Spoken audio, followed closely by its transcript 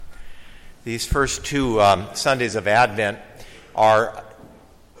These first two Sundays of Advent we're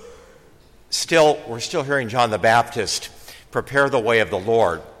still hearing John the Baptist prepare the way of the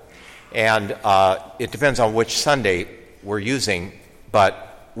Lord. And it depends on which Sunday we're using,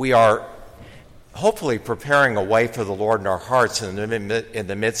 but we are hopefully preparing a way for the Lord in our hearts in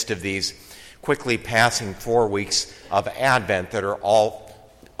the midst of these quickly passing 4 weeks of Advent that are all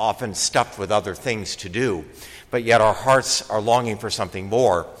often stuffed with other things to do. But yet our hearts are longing for something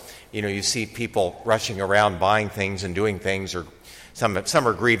more. You know, you see people rushing around buying things and doing things, or some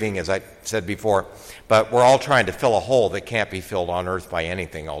are grieving, as I said before. But we're all trying to fill a hole that can't be filled on earth by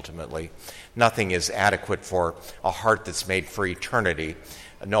anything, ultimately. Nothing is adequate for a heart that's made for eternity.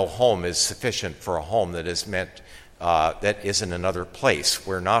 No home is sufficient for a home that is meant, that is in another place.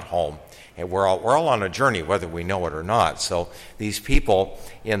 We're not home. And we're all on a journey, whether we know it or not. So these people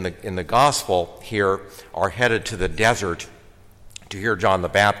in the gospel here are headed to the desert to hear John the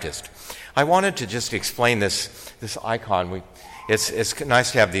Baptist. I wanted to just explain this icon. It's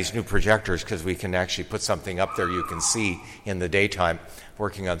nice to have these new projectors because we can actually put something up there you can see in the daytime.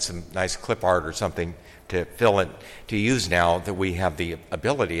 Working on some nice clip art or something to fill in, to use now that we have the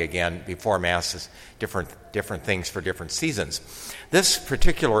ability again before Mass, different things for different seasons. This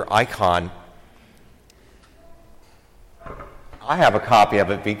particular icon, I have a copy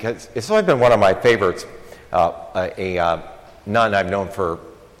of it because it's only been one of my favorites. A nun I've known for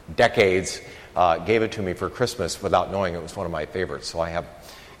decades gave it to me for Christmas without knowing it was one of my favorites. So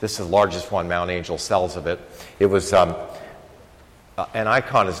this is the largest one Mount Angel sells of it. It was an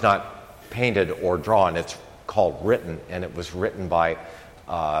icon is not painted or drawn. It's called written, and it was written by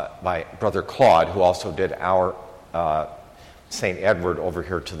Brother Claude, who also did our St. Edward over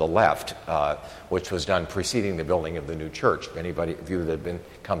here to the left, which was done preceding the building of the new church. Anybody of you that have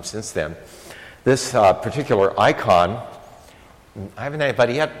come since then. This particular icon, I haven't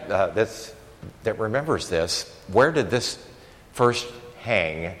anybody yet that remembers this. Where did this first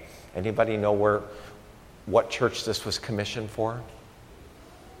hang? Anybody know what church this was commissioned for?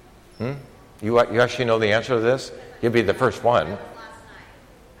 You actually know the answer to this? You'll be the first one.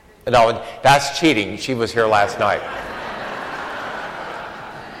 No, that's cheating. She was here last night.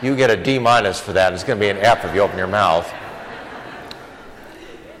 You get a D- for that. It's going to be an F if you open your mouth.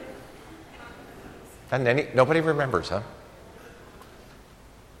 And nobody remembers, huh?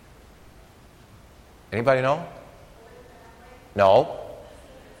 Anybody know? No.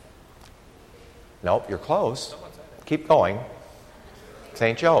 Nope, you're close. Keep going.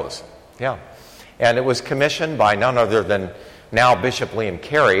 St. Joe's. Yeah. And it was commissioned by none other than now Bishop Liam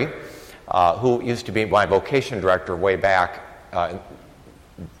Carey, who used to be my vocation director way back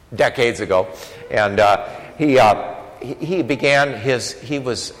decades ago. And he began he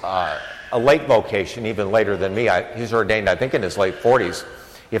was a late vocation, even later than me. He was ordained, I think, in his late 40s,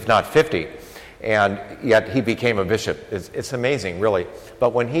 if not 50. And yet he became a bishop. It's amazing, really.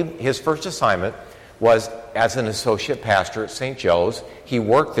 But when his first assignment was as an associate pastor at St. Joe's. He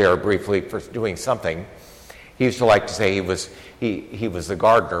worked there briefly for doing something. He used to like to say he was the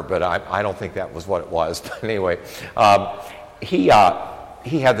gardener, but I don't think that was what it was. But anyway, he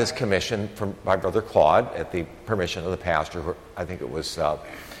had this commission from my brother Claude at the permission of the pastor. I think it was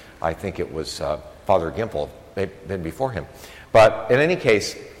Father Gimple, been before him. But in any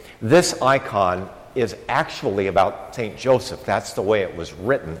case, this icon is actually about St. Joseph. That's the way it was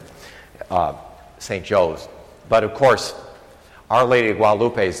written. St. Joe's. But of course, Our Lady of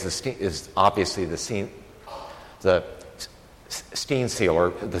Guadalupe is obviously the scene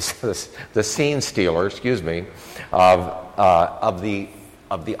stealer, excuse me, of the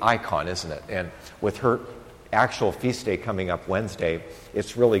icon, isn't it? And with her actual feast day coming up Wednesday,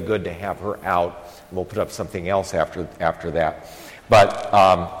 it's really good to have her out. We'll put up something else after that.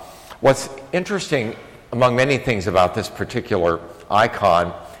 But what's interesting, among many things about this particular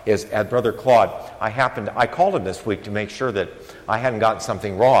icon, is at Brother Claude, I called him this week to make sure that I hadn't gotten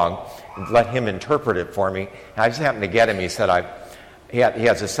something wrong and let him interpret it for me. And I just happened to get him. He said he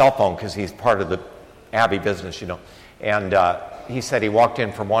has a cell phone because he's part of the Abbey business, you know. And he said he walked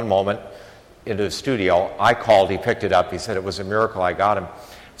in from one moment into the studio. I called, he picked it up. He said it was a miracle I got him.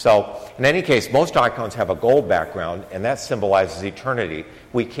 So in any case, most icons have a gold background, and that symbolizes eternity.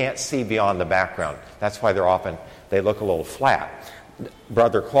 We can't see beyond the background. That's why they look a little flat.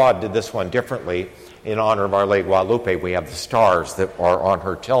 Brother Claude did this one differently. In honor of Our Lady of Guadalupe, we have the stars that are on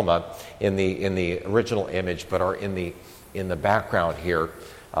her tilma in the original image, but are in the background here.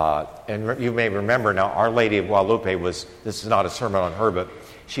 And you may remember now, Our Lady of Guadalupe this is not a sermon on her, but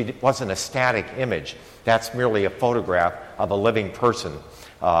she wasn't a static image. That's merely a photograph of a living person.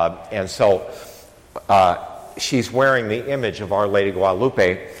 And so she's wearing the image of Our Lady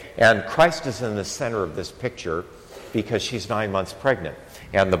Guadalupe, and Christ is in the center of this picture because she's 9 months pregnant.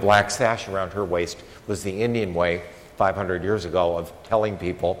 And the black sash around her waist was the Indian way 500 years ago of telling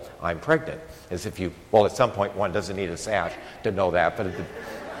people, I'm pregnant. As if you, well, at some point one doesn't need a sash to know that, but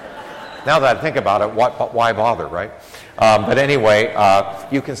now that I think about it, why bother, right? But anyway,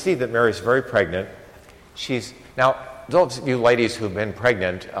 you can see that Mary's very pregnant. Now, those of you ladies who've been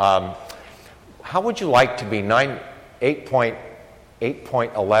pregnant, how would you like to be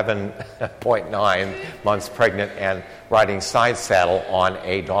 8.11.9 months pregnant and riding side saddle on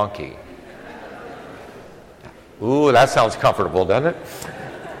a donkey? Ooh, that sounds comfortable, doesn't it?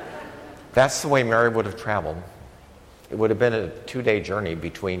 That's the way Mary would have traveled. It would have been a 2-day journey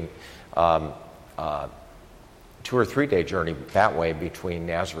between, 2 or 3 day journey that way between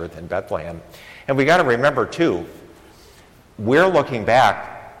Nazareth and Bethlehem. And we got to remember, too, we're looking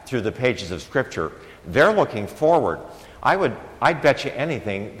back through the pages of Scripture. They're looking forward. I'd bet you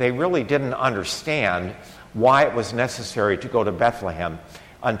anything they really didn't understand why it was necessary to go to Bethlehem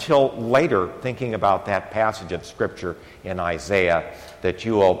until later, thinking about that passage of Scripture in Isaiah, that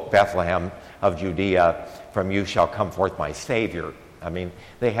you, O Bethlehem of Judea, from you shall come forth my Savior. I mean,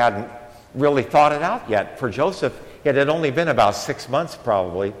 they hadn't really thought it out yet. For Joseph, it had only been about 6 months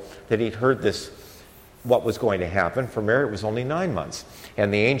probably that he'd heard this, what was going to happen. For Mary, it was only 9 months.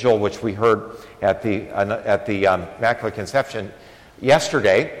 And the angel, which we heard at the Immaculate Conception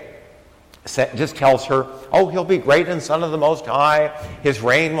yesterday, just tells her, oh, he'll be great and Son of the Most High, his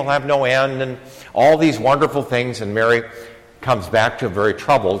reign will have no end, and all these wonderful things. And Mary comes back to very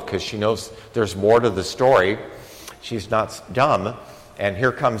troubled because she knows there's more to the story. She's not dumb. And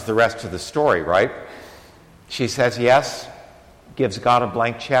here comes the rest of the story, right? She says yes, gives God a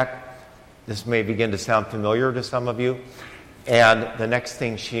blank check. This may begin to sound familiar to some of you. And the next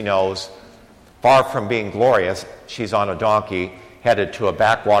thing she knows, far from being glorious, she's on a donkey headed to a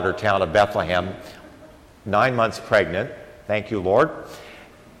backwater town of Bethlehem, 9 months pregnant. Thank you, Lord.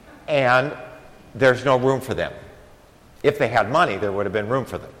 And there's no room for them. If they had money, there would have been room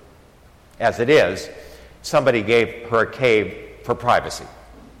for them. As it is, somebody gave her a cave for privacy.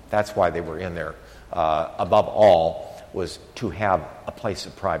 That's why they were in there. Above all, was to have a place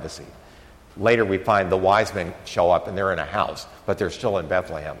of privacy. Later we find the wise men show up and they're in a house, but they're still in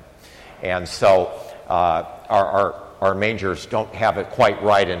Bethlehem. And so our mangers don't have it quite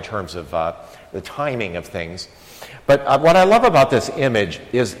right in terms of the timing of things. But what I love about this image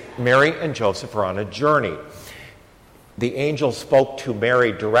is Mary and Joseph are on a journey. The angel spoke to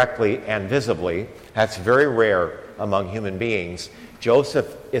Mary directly and visibly. That's very rare among human beings.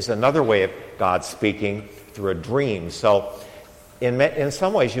 Joseph is another way of God speaking through a dream. So in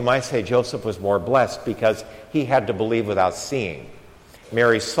some ways you might say Joseph was more blessed because he had to believe without seeing.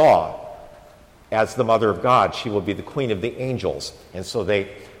 Mary saw. As the mother of God, she will be the queen of the angels. And so they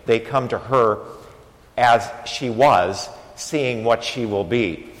come to her as she was, seeing what she will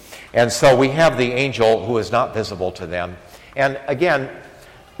be. And so we have the angel who is not visible to them. And again,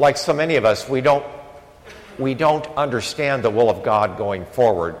 like so many of us, we don't understand the will of God going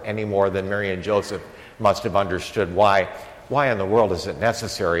forward any more than Mary and Joseph must have understood why in the world is it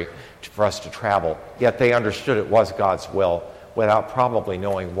necessary for us to travel. Yet they understood it was God's will without probably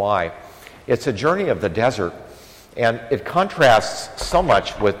knowing why. It's a journey of the desert, and it contrasts so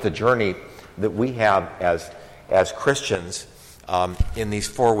much with the journey that we have as Christians in these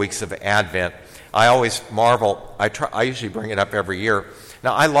 4 weeks of Advent. I always marvel. I usually bring it up every year.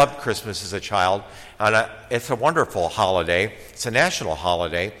 Now, I loved Christmas as a child, and it's a wonderful holiday. It's a national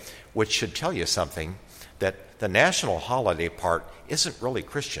holiday, which should tell you something, that the national holiday part isn't really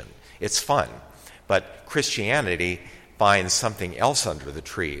Christian. It's fun, but Christianity finds something else under the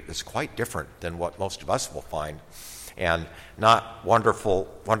tree that's quite different than what most of us will find, and not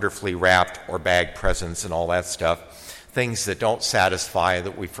wonderfully wrapped or bagged presents and all that stuff, things that don't satisfy,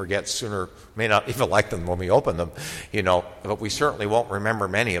 that we forget sooner, may not even like them when we open them, but we certainly won't remember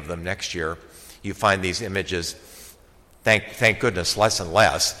many of them next year. You find these images, thank goodness, less and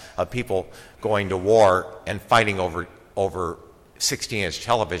less, of people going to war and fighting over 16-inch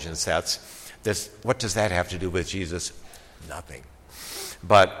television sets. What does that have to do with Jesus? Nothing.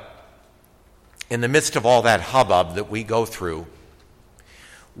 But in the midst of all that hubbub that we go through,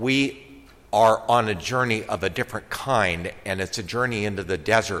 we are on a journey of a different kind, and it's a journey into the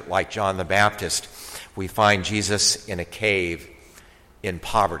desert like John the Baptist. We find Jesus in a cave in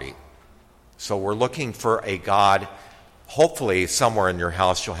poverty. So we're looking for a God. Hopefully somewhere in your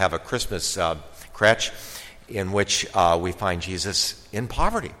house you'll have a Christmas crèche in which we find Jesus in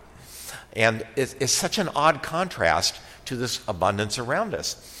poverty. And it's such an odd contrast to this abundance around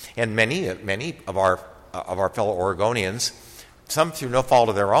us. And many of our our fellow Oregonians, some through no fault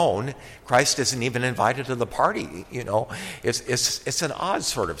of their own, Christ isn't even invited to the party. It's an odd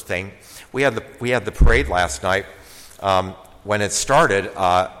sort of thing. We had the parade last night. When it started,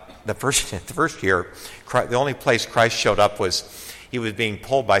 the first year, the only place Christ showed up was he was being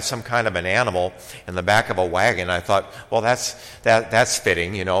pulled by some kind of an animal in the back of a wagon. I thought, well, that's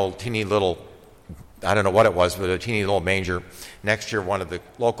fitting, teeny little, I don't know what it was, but a teeny little manger. Next year, one of the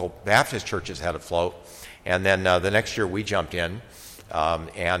local Baptist churches had a float. And then the next year we jumped in,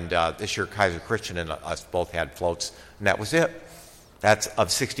 and this year Kaiser Christian and us both had floats, and that was it. That's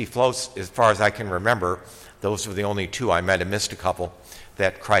of 60 floats, as far as I can remember, those were the only two. I might have missed a couple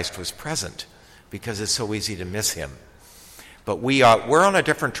that Christ was present, because it's so easy to miss him. But we're on a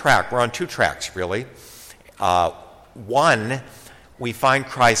different track. We're on two tracks, really. One, we find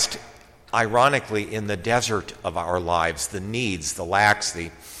Christ, ironically, in the desert of our lives, the needs, the lacks,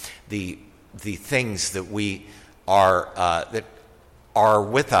 the things that we that are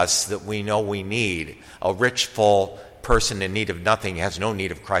with us that we know we need. A rich, full person in need of nothing has no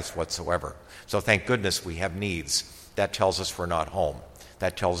need of Christ whatsoever. So thank goodness we have needs. That tells us we're not home.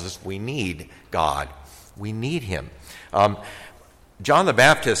 That tells us we need God. We need him. John the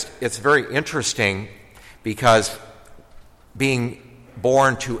Baptist, it's very interesting because being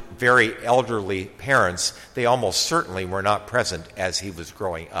born to very elderly parents, they almost certainly were not present as he was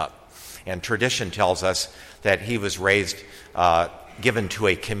growing up. And tradition tells us that he was raised, given to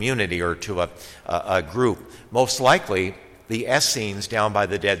a community or to a group. Most likely, the Essenes down by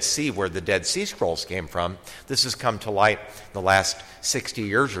the Dead Sea, where the Dead Sea Scrolls came from, this has come to light in the last 60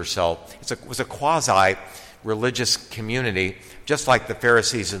 years or so. It was a quasi-religious community, just like the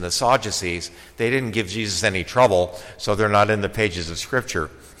Pharisees and the Sadducees. They didn't give Jesus any trouble, so they're not in the pages of Scripture.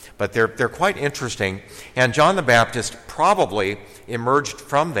 But they're quite interesting. And John the Baptist probably emerged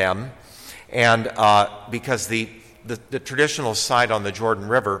from them, and because the traditional site on the Jordan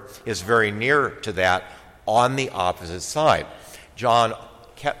River is very near to that on the opposite side. John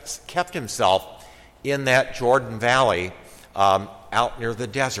kept himself in that Jordan Valley out near the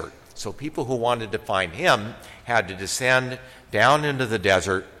desert. So people who wanted to find him had to descend down into the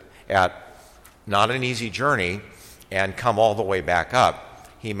desert at not an easy journey and come all the way back up.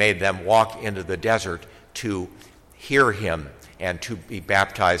 He made them walk into the desert to hear him and to be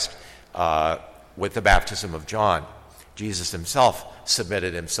baptized with the baptism of John. Jesus himself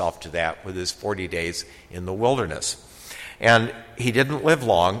submitted himself to that with his 40 days in the wilderness. And he didn't live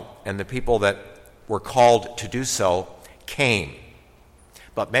long, and the people that were called to do so came.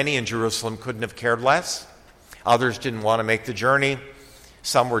 But many in Jerusalem couldn't have cared less. Others didn't want to make the journey.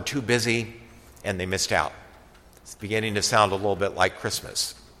 Some were too busy, and they missed out. It's beginning to sound a little bit like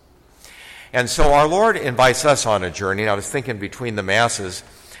Christmas. And so our Lord invites us on a journey. And I was thinking between the Masses,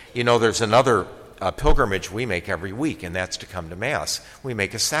 there's another pilgrimage we make every week, and that's to come to Mass. We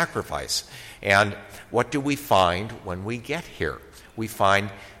make a sacrifice. And what do we find when we get here? We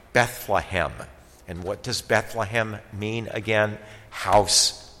find Bethlehem. And what does Bethlehem mean again?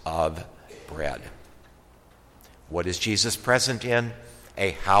 House of bread. What is Jesus present in?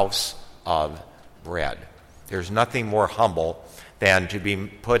 A house of bread. There's nothing more humble than to be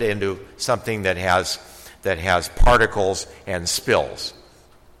put into something that has particles and spills,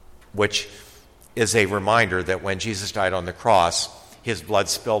 which is a reminder that when Jesus died on the cross, his blood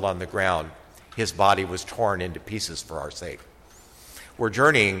spilled on the ground. His body was torn into pieces for our sake. We're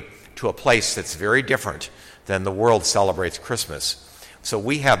journeying to a place that's very different than the world celebrates Christmas. So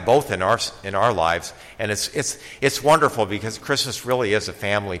we have both in our lives, and it's wonderful because Christmas really is a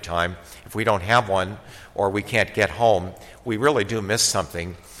family time. If we don't have one or we can't get home, we really do miss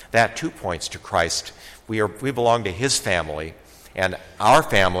something. That too points to Christ. We belong to his family, and our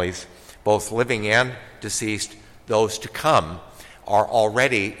families, both living and deceased, those to come, are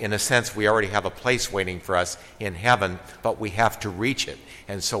already, in a sense, we already have a place waiting for us in heaven, but we have to reach it,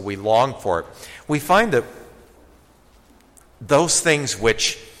 and so we long for it. We find that those things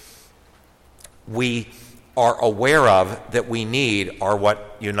which we are aware of that we need are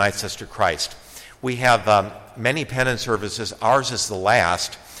what unites us to Christ. We have many penance services. Ours is the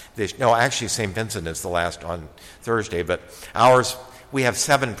last. Actually, St. Vincent is the last on Thursday, but ours, we have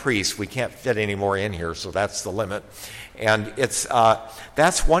 7 priests. We can't fit any more in here, so that's the limit. And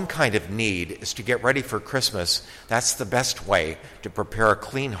that's one kind of need, is to get ready for Christmas. That's the best way to prepare a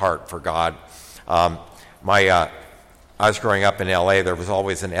clean heart for God. I was growing up in L.A., there was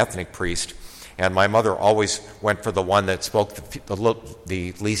always an ethnic priest, and my mother always went for the one that spoke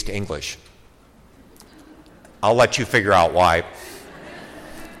the least English. I'll let you figure out why.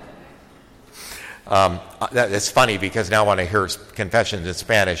 It's funny because now when I hear confessions in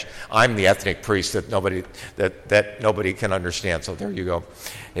Spanish, I'm the ethnic priest that nobody can understand. So there you go.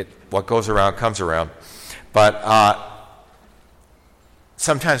 What goes around comes around. But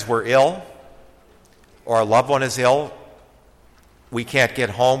sometimes we're ill, or a loved one is ill. We can't get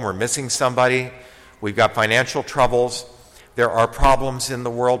home. We're missing somebody. We've got financial troubles. There are problems in the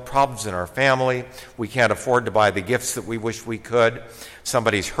world, problems in our family. We can't afford to buy the gifts that we wish we could.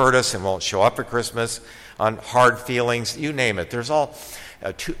 Somebody's hurt us and won't show up at Christmas. On hard feelings, you name it. There's all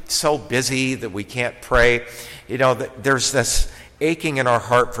so busy that we can't pray. There's this aching in our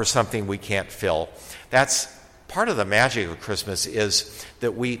heart for something we can't fill. That's part of the magic of Christmas, is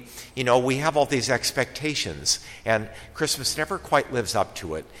that we have all these expectations, and Christmas never quite lives up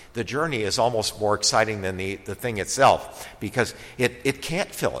to it. The journey is almost more exciting than the thing itself, because it can't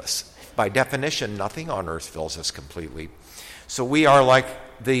fill us. By definition, nothing on earth fills us completely. So we are like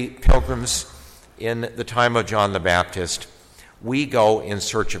the pilgrims in the time of John the Baptist. We go in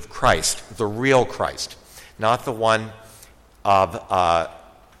search of Christ, the real Christ, not the one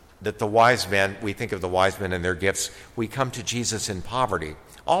that the wise men, we think of the wise men and their gifts. We come to Jesus in poverty.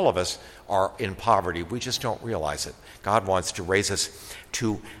 All of us are in poverty. We just don't realize it. God wants to raise us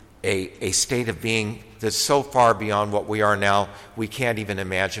to a state of being that's so far beyond what we are now, we can't even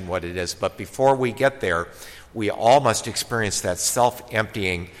imagine what it is. But before we get there, we all must experience that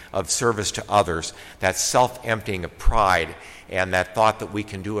self-emptying of service to others, that self-emptying of pride, and that thought that we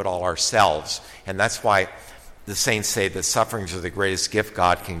can do it all ourselves. And that's why the saints say that sufferings are the greatest gift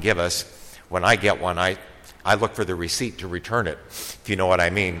God can give us. When I get one, I look for the receipt to return it, if you know what I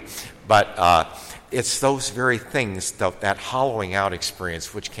mean. But it's those very things, that hollowing out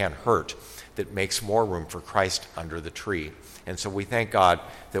experience, which can hurt, that makes more room for Christ under the tree. And so we thank God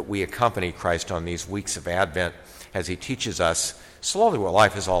that we accompany Christ on these weeks of Advent as he teaches us slowly what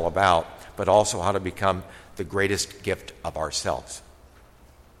life is all about, but also how to become the greatest gift of ourselves.